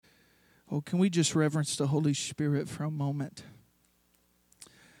Oh, can we just reverence the Holy Spirit for a moment?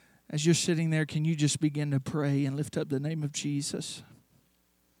 As you're sitting there, can you just begin to pray and lift up the name of Jesus?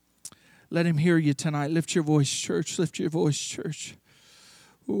 Let Him hear you tonight. Lift your voice, church. Lift your voice, church.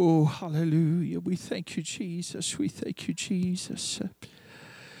 Oh, hallelujah. We thank you, Jesus. We thank you, Jesus.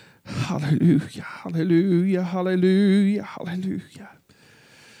 Hallelujah, hallelujah, hallelujah, hallelujah.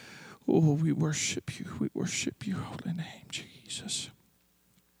 Oh, we worship you. We worship your holy name, Jesus.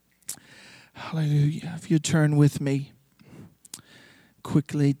 Hallelujah. If you turn with me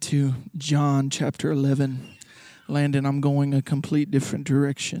quickly to John chapter 11. Landon, I'm going a complete different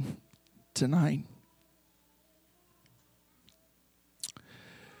direction tonight.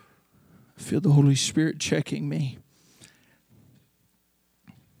 I feel the Holy Spirit checking me.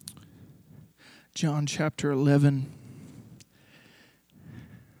 John chapter 11.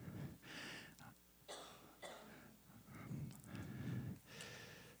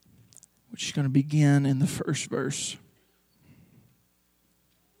 Which is going to begin in the first verse.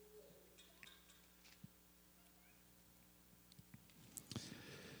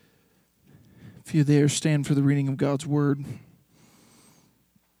 If you're there, stand for the reading of God's Word.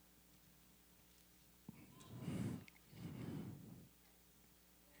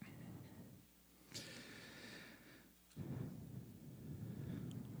 It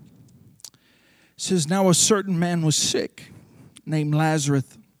says, now a certain man was sick, named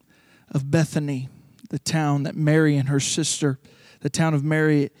Lazarus, of Bethany, the town of Mary and her sister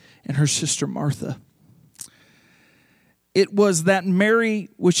Martha. It was that Mary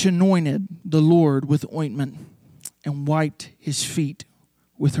which anointed the Lord with ointment and wiped his feet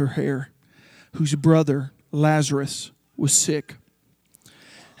with her hair, whose brother Lazarus was sick.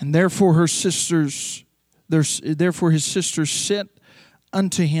 And therefore his sisters sent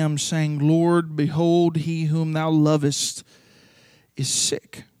unto him, saying, Lord, behold, he whom thou lovest is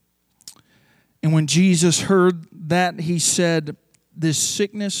sick. And when Jesus heard that, he said, this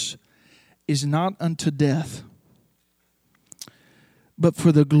sickness is not unto death, but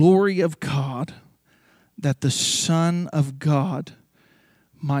for the glory of God, that the Son of God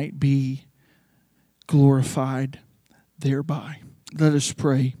might be glorified thereby. Let us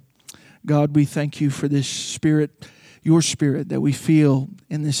pray. God, we thank you for this Spirit, your Spirit that we feel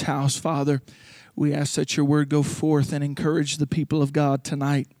in this house, Father. We ask that your word go forth and encourage the people of God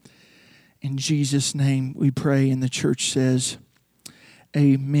tonight. In Jesus' name we pray, and the church says,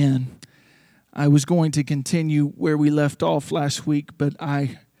 amen. I was going to continue where we left off last week, but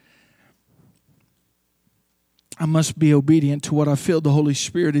I must be obedient to what I feel the Holy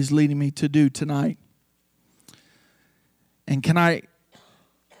Spirit is leading me to do tonight. And can I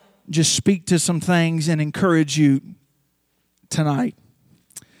just speak to some things and encourage you tonight?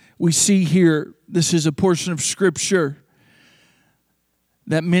 We see here, this is a portion of Scripture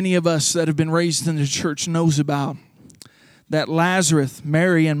that many of us that have been raised in the church knows about. That Lazarus,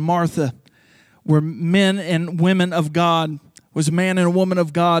 Mary, and Martha were men and women of God, was a man and a woman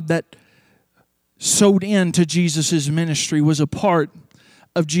of God that sowed into Jesus' ministry, was a part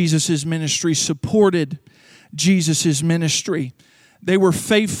of Jesus' ministry, supported Jesus' ministry. They were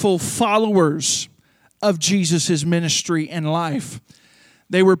faithful followers of Jesus' ministry and life.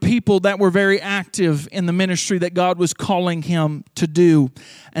 They were people that were very active in the ministry that God was calling him to do.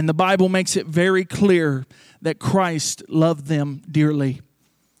 And the Bible makes it very clear that Christ loved them dearly.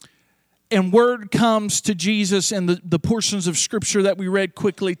 And word comes to Jesus in the portions of Scripture that we read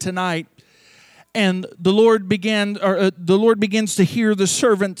quickly tonight. And the Lord begins to hear the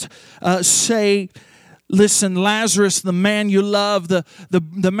servant say, listen, Lazarus, the man you love,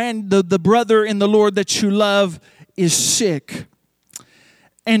 the brother in the Lord that you love is sick.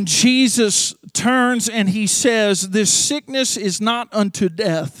 And Jesus turns and he says, this sickness is not unto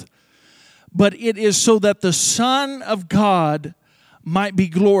death, but it is so that the Son of God might be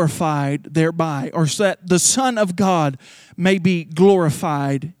glorified thereby, or so that the Son of God may be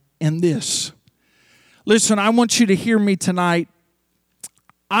glorified in this. Listen, I want you to hear me tonight.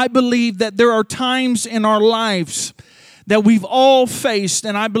 I believe that there are times in our lives that we've all faced,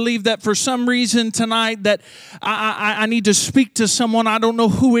 and I believe that for some reason tonight that I need to speak to someone. I don't know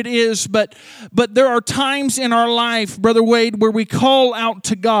who it is, but there are times in our life, Brother Wade, where we call out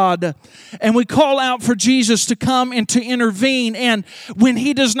to God and we call out for Jesus to come and to intervene, and when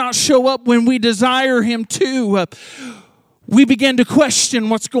He does not show up when we desire Him to, we begin to question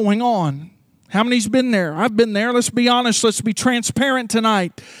what's going on. How many's been there? I've been there. Let's be honest. Let's be transparent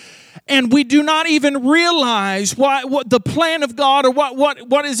tonight. And we do not even realize what the plan of God or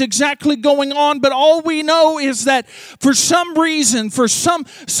what is exactly going on. But all we know is that for some reason, for some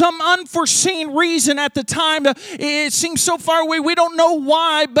unforeseen reason at the time, it seems so far away. We don't know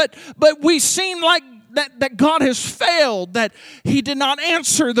why, but we seem like that God has failed, that He did not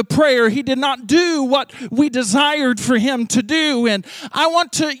answer the prayer. He did not do what we desired for Him to do. And I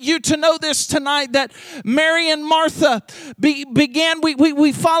want you to know this tonight, that Mary and Martha began,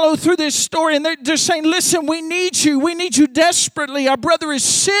 we follow through this story, and they're saying, listen, we need you desperately. Our brother is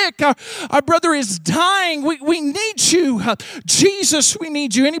sick. Our brother is dying. We need you. Jesus, we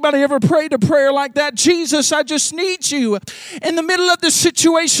need you. Anybody ever prayed a prayer like that? Jesus, I just need you. In the middle of the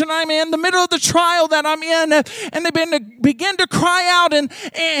situation I'm in, the middle of the trial that I'm in, and they begin to cry out,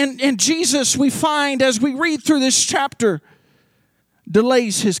 and Jesus, we find as we read through this chapter,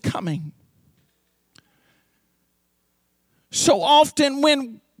 delays His coming. So often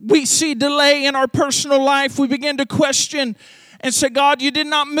when we see delay in our personal life, we begin to question and say, God, you did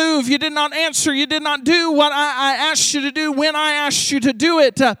not move, you did not answer, you did not do what I asked you to do when I asked you to do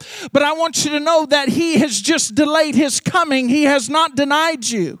it. But I want you to know that He has just delayed His coming. He has not denied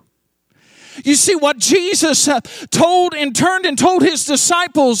you. You see, what Jesus told His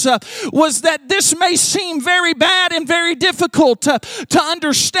disciples was that this may seem very bad and very difficult to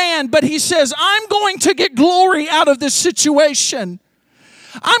understand, but He says, I'm going to get glory out of this situation.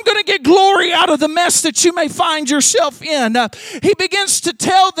 I'm going to get glory out of the mess that you may find yourself in. He begins to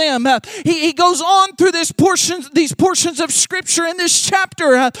tell them, he goes on through these portions of Scripture in this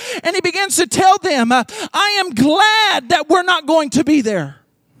chapter, and He begins to tell them, I am glad that we're not going to be there.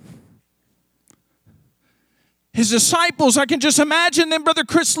 His disciples, I can just imagine them, Brother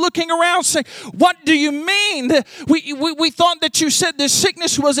Chris, looking around saying, what do you mean? We thought that you said this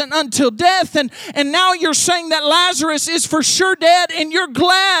sickness wasn't until death, and now you're saying that Lazarus is for sure dead, and you're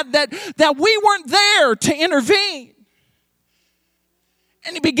glad that we weren't there to intervene.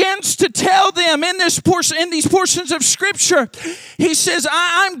 And He begins to tell them in these portions of Scripture, He says,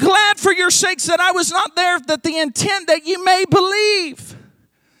 I'm glad for your sakes that I was not there, that the intent that you may believe.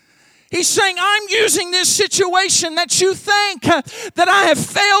 He's saying, I'm using this situation that you think that I have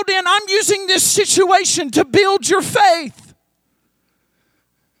failed in. I'm using this situation to build your faith.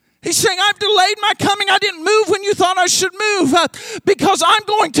 He's saying, I've delayed my coming. I didn't move when you thought I should move because I'm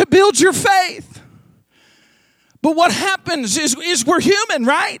going to build your faith. But what happens is we're human,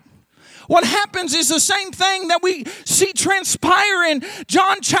 right? What happens is the same thing that we see transpire in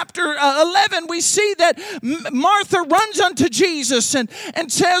John chapter 11. We see that Martha runs unto Jesus and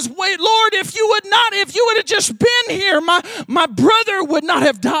says, wait, Lord, if you would have just been here, my brother would not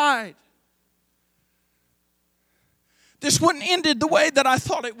have died. This wouldn't ended the way that I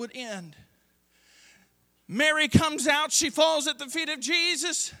thought it would end. Mary comes out, she falls at the feet of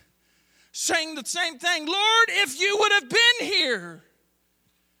Jesus, saying the same thing. Lord, if you would have been here,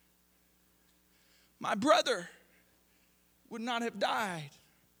 my brother would not have died.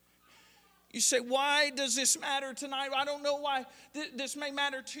 You say, why does this matter tonight? I don't know why this may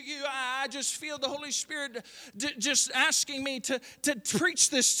matter to you. I just feel the Holy Spirit just asking me to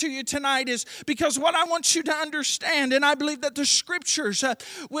preach this to you tonight, is because what I want you to understand, and I believe that the Scriptures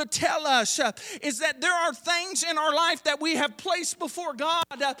will tell us, is that there are things in our life that we have placed before God,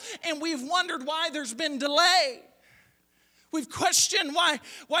 and we've wondered why there's been delay. We've questioned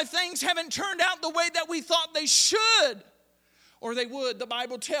why things haven't turned out the way that we thought they should or they would. The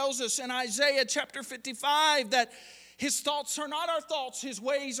Bible tells us in Isaiah chapter 55 that His thoughts are not our thoughts, His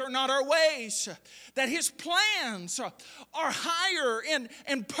ways are not our ways, that His plans are higher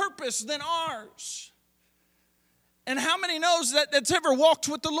in purpose than ours. And how many knows that's ever walked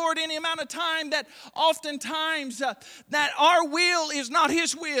with the Lord any amount of time that oftentimes that our will is not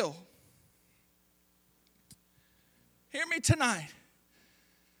His will? Hear me tonight.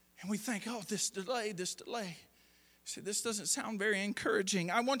 And we think, oh, this delay. See, this doesn't sound very encouraging.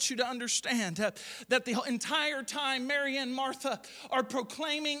 I want you to understand that the entire time Mary and Martha are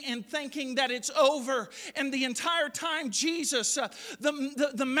proclaiming and thinking that it's over, and the entire time Jesus,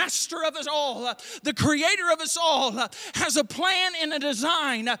 the master of us all, the creator of us all, has a plan and a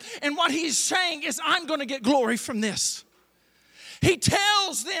design. And what He's saying is, I'm going to get glory from this. He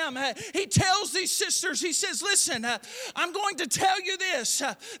tells them, He tells these sisters, He says, listen, I'm going to tell you this,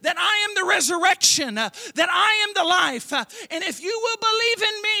 that I am the resurrection, that I am the life, and if you will believe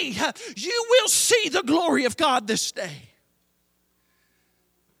in me, you will see the glory of God this day.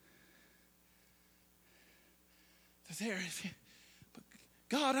 There, but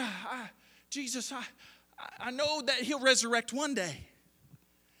God, Jesus, I know that He'll resurrect one day.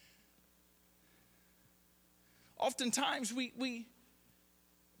 Oftentimes we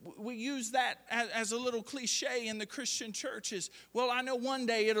we use that as a little cliche in the Christian churches. Well, I know one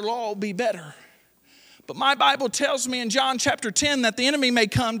day it'll all be better. But my Bible tells me in John chapter 10 that the enemy may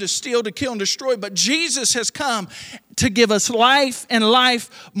come to steal, to kill, and destroy. But Jesus has come to give us life and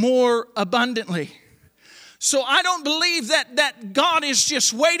life more abundantly. So I don't believe that God is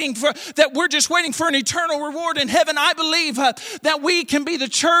just waiting for, that we're just waiting for an eternal reward in heaven. I believe that we can be the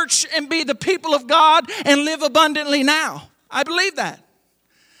church and be the people of God and live abundantly now. I believe that.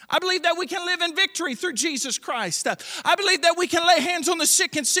 I believe that we can live in victory through Jesus Christ. I believe that we can lay hands on the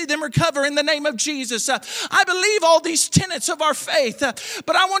sick and see them recover in the name of Jesus. I believe all these tenets of our faith.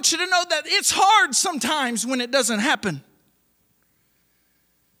 But I want you to know that it's hard sometimes when it doesn't happen.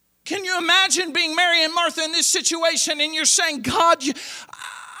 Can you imagine being Mary and Martha in this situation and you're saying, God,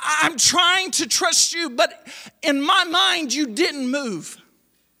 I'm trying to trust you, but in my mind you didn't move.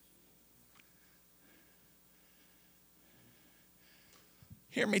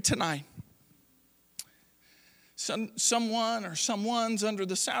 Hear me tonight. Someone or someone's under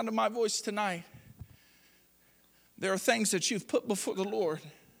the sound of my voice tonight. There are things that you've put before the Lord.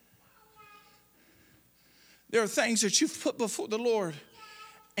 There are things that you've put before the Lord.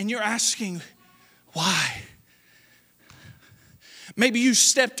 And you're asking, why? Maybe you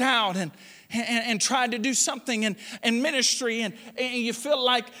stepped out and tried to do something in ministry and you feel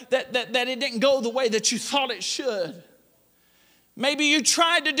like that it didn't go the way that you thought it should. Maybe you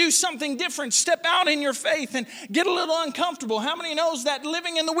tried to do something different, step out in your faith and get a little uncomfortable. How many knows that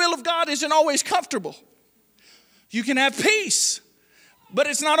living in the will of God isn't always comfortable? You can have peace, but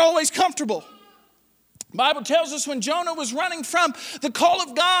it's not always comfortable. The Bible tells us when Jonah was running from the call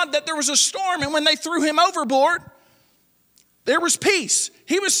of God that there was a storm, and when they threw him overboard, there was peace.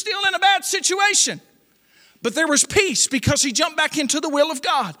 He was still in a bad situation, but there was peace because he jumped back into the will of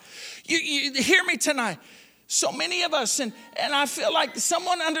God. You hear me tonight. So many of us, and I feel like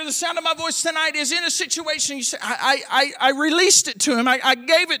someone under the sound of my voice tonight is in a situation, you say, I released it to him, I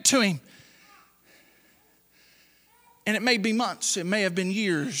gave it to him. And it may be months, it may have been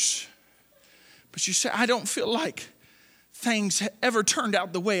years. But you say, I don't feel like things ever turned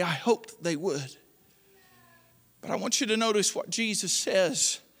out the way I hoped they would. But I want you to notice what Jesus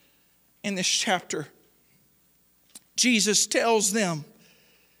says in this chapter. Jesus tells them,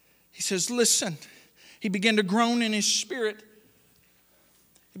 he says, listen. He began to groan in his spirit.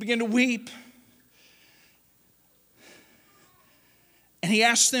 He began to weep. And he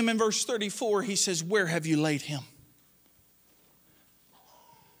asked them in verse 34, he says, where have you laid him?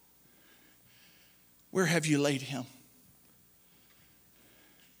 Where have you laid him?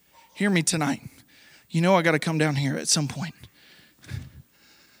 Hear me tonight. You know I got to come down here at some point.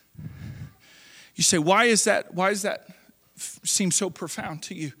 You say, why is that seem so profound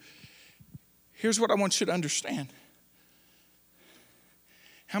to you? Here's what I want you to understand.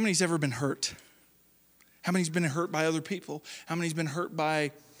 How many's ever been hurt? How many's been hurt by other people? How many's been hurt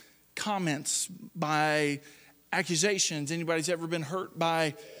by comments, by accusations? Anybody's ever been hurt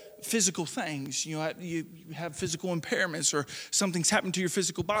by physical things? You have physical impairments or something's happened to your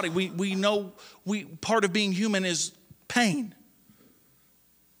physical body. We know part of being human is pain,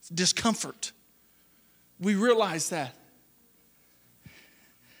 discomfort. We realize that.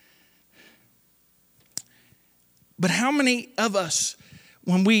 But how many of us,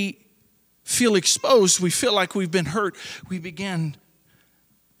 when we feel exposed, we feel like we've been hurt, we begin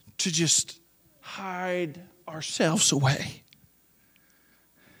to just hide ourselves away?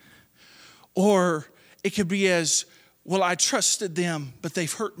 Or it could be as, well, I trusted them, but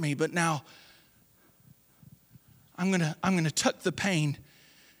they've hurt me, but now I'm gonna tuck the pain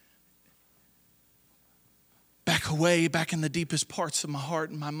back away, back in the deepest parts of my heart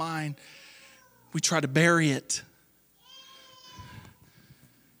and my mind. We try to bury it.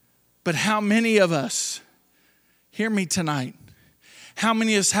 But how many of us, hear me tonight, how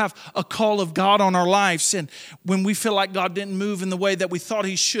many of us have a call of God on our lives, and when we feel like God didn't move in the way that we thought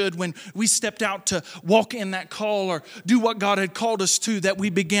he should, when we stepped out to walk in that call or do what God had called us to, that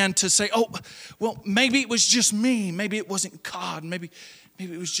we began to say, oh, well, maybe it was just me. Maybe it wasn't God. Maybe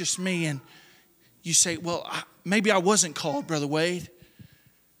it was just me. And you say, well, maybe I wasn't called, Brother Wade.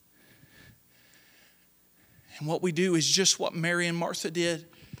 And what we do is just what Mary and Martha did.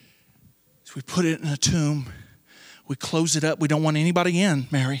 We put it in a tomb. We close it up. We don't want anybody in,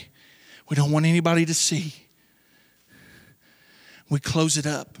 Mary. We don't want anybody to see. We close it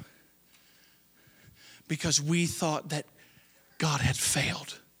up because we thought that God had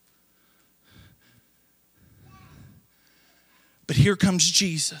failed. But here comes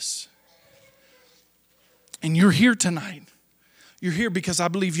Jesus. And you're here tonight. You're here because I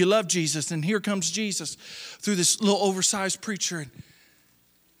believe you love Jesus. And here comes Jesus through this little oversized preacher.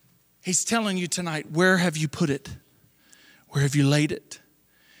 He's telling you tonight, where have you put it? Where have you laid it?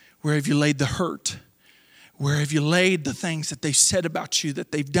 Where have you laid the hurt? Where have you laid the things that they've said about you,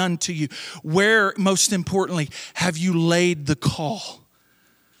 that they've done to you? Where, most importantly, have you laid the call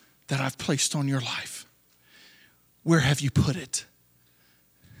that I've placed on your life? Where have you put it?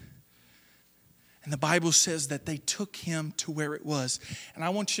 And the Bible says that they took him to where it was. And I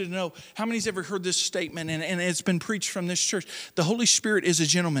want you to know, how many's ever heard this statement, and it's been preached from this church? The Holy Spirit is a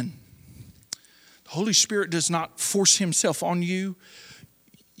gentleman. The Holy Spirit does not force himself on you.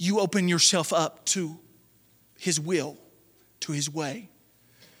 You open yourself up to his will, to his way.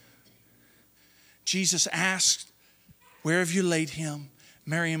 Jesus asked, where have you laid him?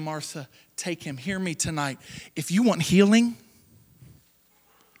 Mary and Martha, take him. Hear me tonight. If you want healing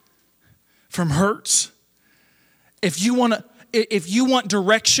from hurts, if you want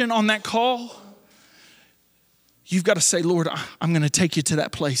direction on that call, you've got to say, Lord, I'm going to take you to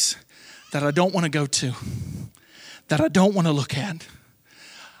that place that I don't want to go to, that I don't want to look at.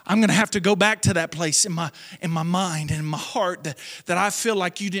 I'm going to have to go back to that place in my mind and in my heart that I feel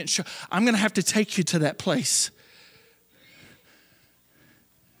like you didn't show. I'm going to have to take you to that place.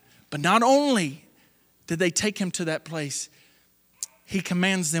 But not only did they take him to that place, he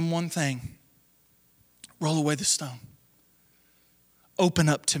commands them one thing. Roll away the stone. Open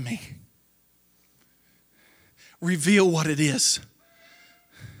up to me. Reveal what it is.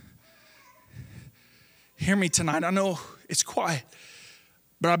 Hear me tonight. I know it's quiet,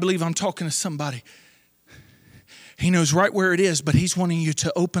 but I believe I'm talking to somebody. He knows right where it is, but he's wanting you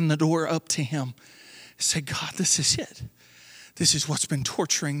to open the door up to him. Say, God, this is it. This is what's been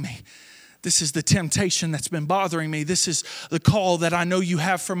torturing me. This is the temptation that's been bothering me. This is the call that I know you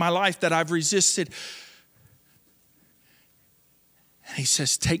have for my life that I've resisted. And he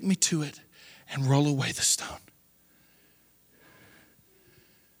says, take me to it and roll away the stone.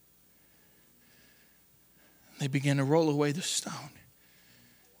 They begin to roll away the stone.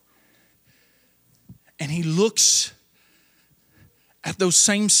 And he looks at those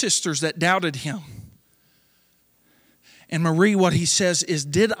same sisters that doubted him. And Marie, what he says is,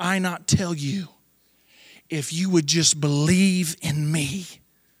 did I not tell you if you would just believe in me?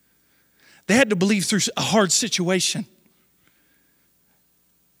 They had to believe through a hard situation.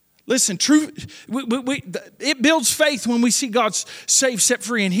 Listen, it builds faith when we see God save, set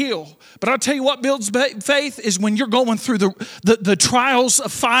free, and heal. But I'll tell you what builds faith is when you're going through the trials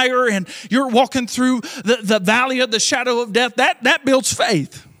of fire and you're walking through the valley of the shadow of death. That builds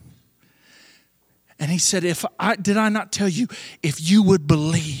faith. And he said, did I not tell you, if you would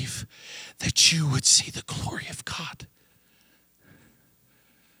believe, that you would see the glory of God?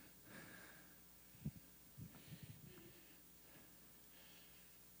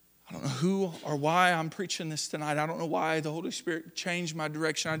 I don't know who or why I'm preaching this tonight. I don't know why the Holy Spirit changed my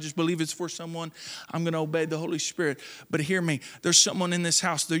direction. I just believe it's for someone. I'm going to obey the Holy Spirit. But hear me, there's someone in this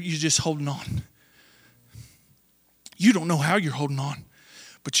house that you're just holding on. You don't know how you're holding on,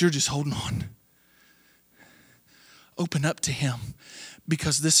 but you're just holding on. Open up to him,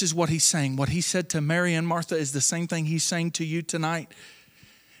 because this is what he's saying. What he said to Mary and Martha is the same thing he's saying to you tonight.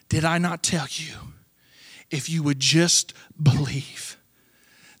 Did I not tell you, if you would just believe,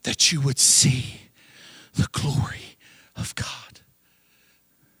 that you would see the glory of God?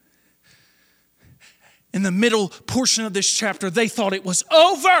 In the middle portion of this chapter, they thought it was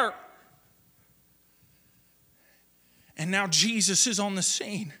over. And now Jesus is on the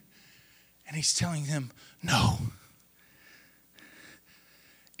scene. And he's telling them, no,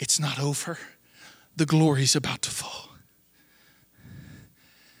 it's not over. The glory is about to fall.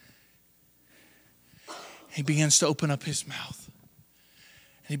 He begins to open up his mouth.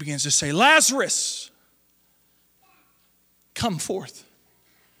 And he begins to say, Lazarus, come forth.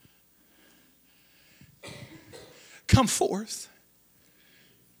 Come forth.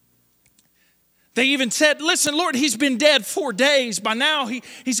 They even said, listen, Lord, he's been dead 4 days. By now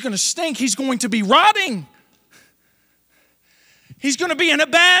he's going to stink. He's going to be rotting. He's going to be in a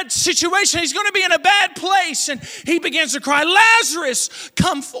bad situation. He's going to be in a bad place. And he begins to cry, Lazarus,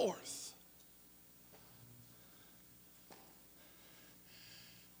 come forth.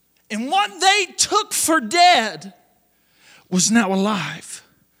 And what they took for dead was now alive.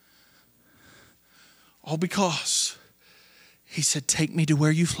 All because he said, take me to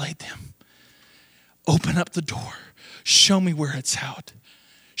where you've laid them. Open up the door. Show me where it's out.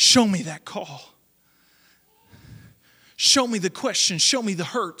 Show me that call. Show me the questions. Show me the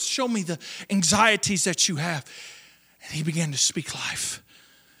hurts. Show me the anxieties that you have. And he began to speak life.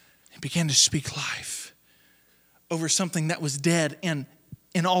 He began to speak life over something that was dead and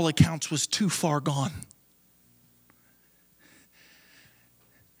in all accounts was too far gone.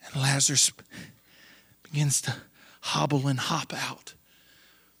 And Lazarus begins to hobble and hop out.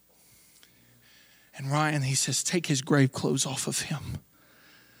 And Ryan, he says, take his grave clothes off of him.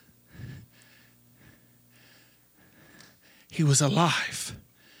 He was alive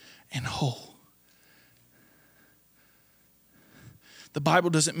and whole. The Bible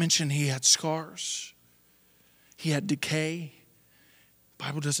doesn't mention he had scars. He had decay. The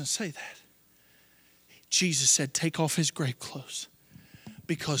Bible doesn't say that. Jesus said, take off his grave clothes,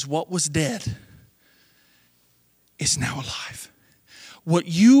 because what was dead is now alive. What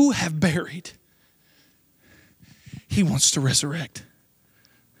you have buried, he wants to resurrect.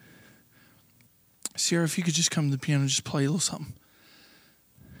 Sierra, if you could just come to the piano and just play a little something.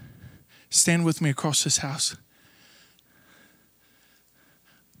 Stand with me across this house.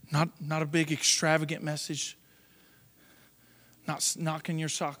 Not a big extravagant message. Not knocking your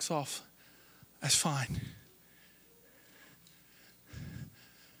socks off. That's fine.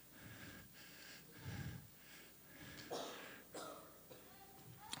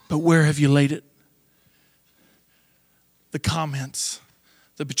 But where have you laid it? The comments,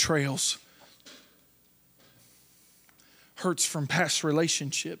 the betrayals, hurts from past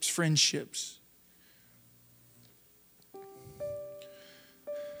relationships, friendships.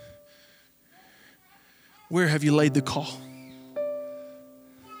 Where have you laid the call?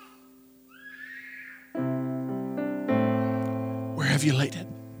 Where have you laid it?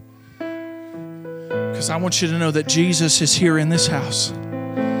 Because I want you to know that Jesus is here in this house.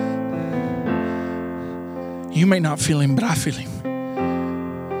 You may not feel him, but I feel him.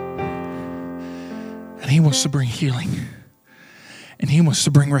 And he wants to bring healing. And he wants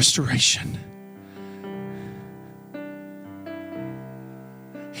to bring restoration.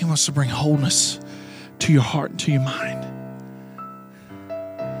 He wants to bring wholeness to your heart and to your mind.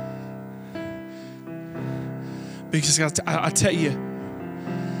 Because I tell you,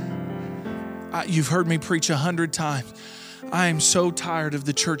 you've heard me preach 100 times. I am so tired of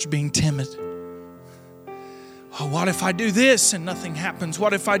the church being timid. Oh, what if I do this and nothing happens?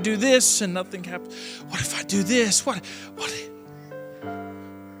 What if I do this and nothing happens? What if I do this? What?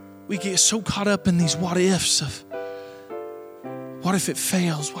 We get so caught up in these what ifs of what if it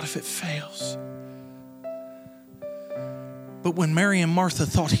fails? What if it fails? But when Mary and Martha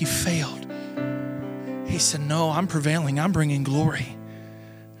thought he failed, he said, no, I'm prevailing. I'm bringing glory.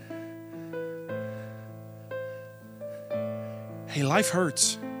 Hey, life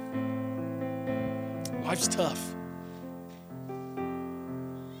hurts. Life's tough.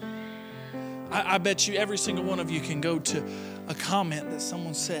 I bet you every single one of you can go to a comment that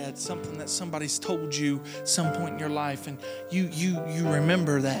someone said, something that somebody's told you some point in your life, and you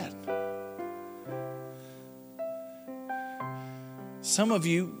remember that. Some of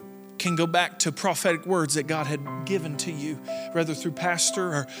you can go back to prophetic words that God had given to you, whether through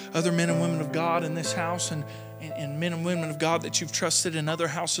pastor or other men and women of God in this house, and men and women of God that you've trusted in other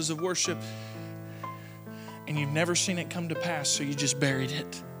houses of worship, and you've never seen it come to pass, so you just buried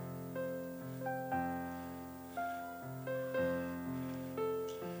it.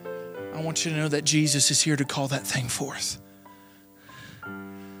 I want you to know that Jesus is here to call that thing forth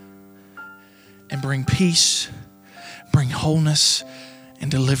and bring peace, bring wholeness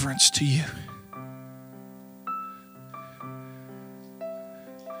and deliverance to you.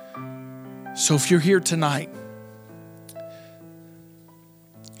 So if you're here tonight,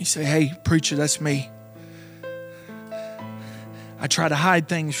 you say, hey, preacher, that's me. I try to hide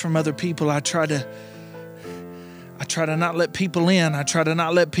things from other people. I try to not let people in. I try to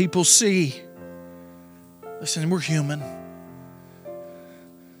not let people see. Listen, we're human.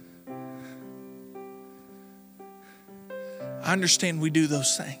 I understand we do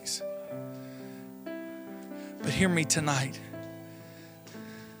those things. But hear me tonight.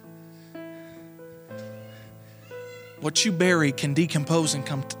 What you bury can decompose and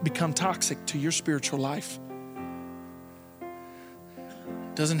become toxic to your spiritual life.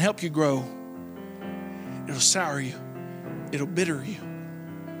 Doesn't help you grow. It'll sour you. It'll bitter you.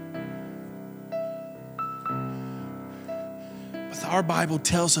 But our Bible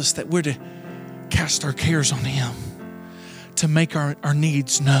tells us that we're to cast our cares on Him, to make our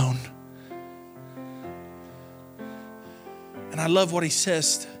needs known. And I love what He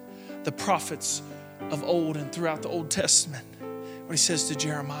says to the prophets of old and throughout the Old Testament. What He says to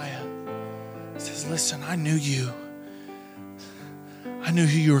Jeremiah. He says, listen, I knew you. I knew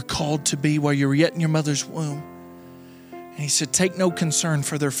who you were called to be while you were yet in your mother's womb. And He said, take no concern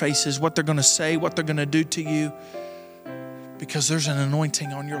for their faces, what they're going to say, what they're going to do to you, because there's an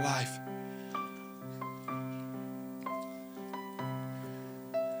anointing on your life.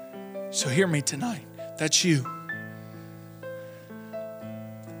 So hear me tonight. That's you.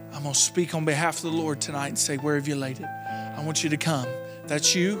 I'm going to speak on behalf of the Lord tonight and say, where have you laid it? I want you to come. If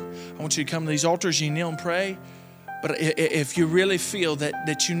that's you, I want you to come to these altars. You kneel and pray. But if you really feel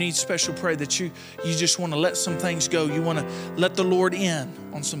that you need special prayer, that you just want to let some things go, you want to let the Lord in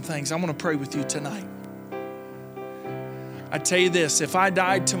on some things, I want to pray with you tonight. I tell you this, if I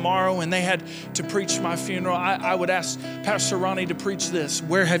died tomorrow and they had to preach my funeral, I would ask Pastor Ronnie to preach this.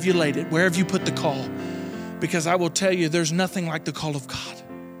 Where have you laid it? Where have you put the call? Because I will tell you, there's nothing like the call of God.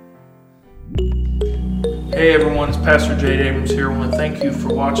 Hey everyone, it's Pastor Jade Abrams here. I want to thank you for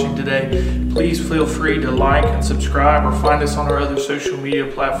watching today. Please feel free to like and subscribe or find us on our other social media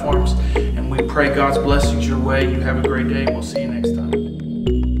platforms. And we pray God's blessings your way. You have a great day. We'll see you next time.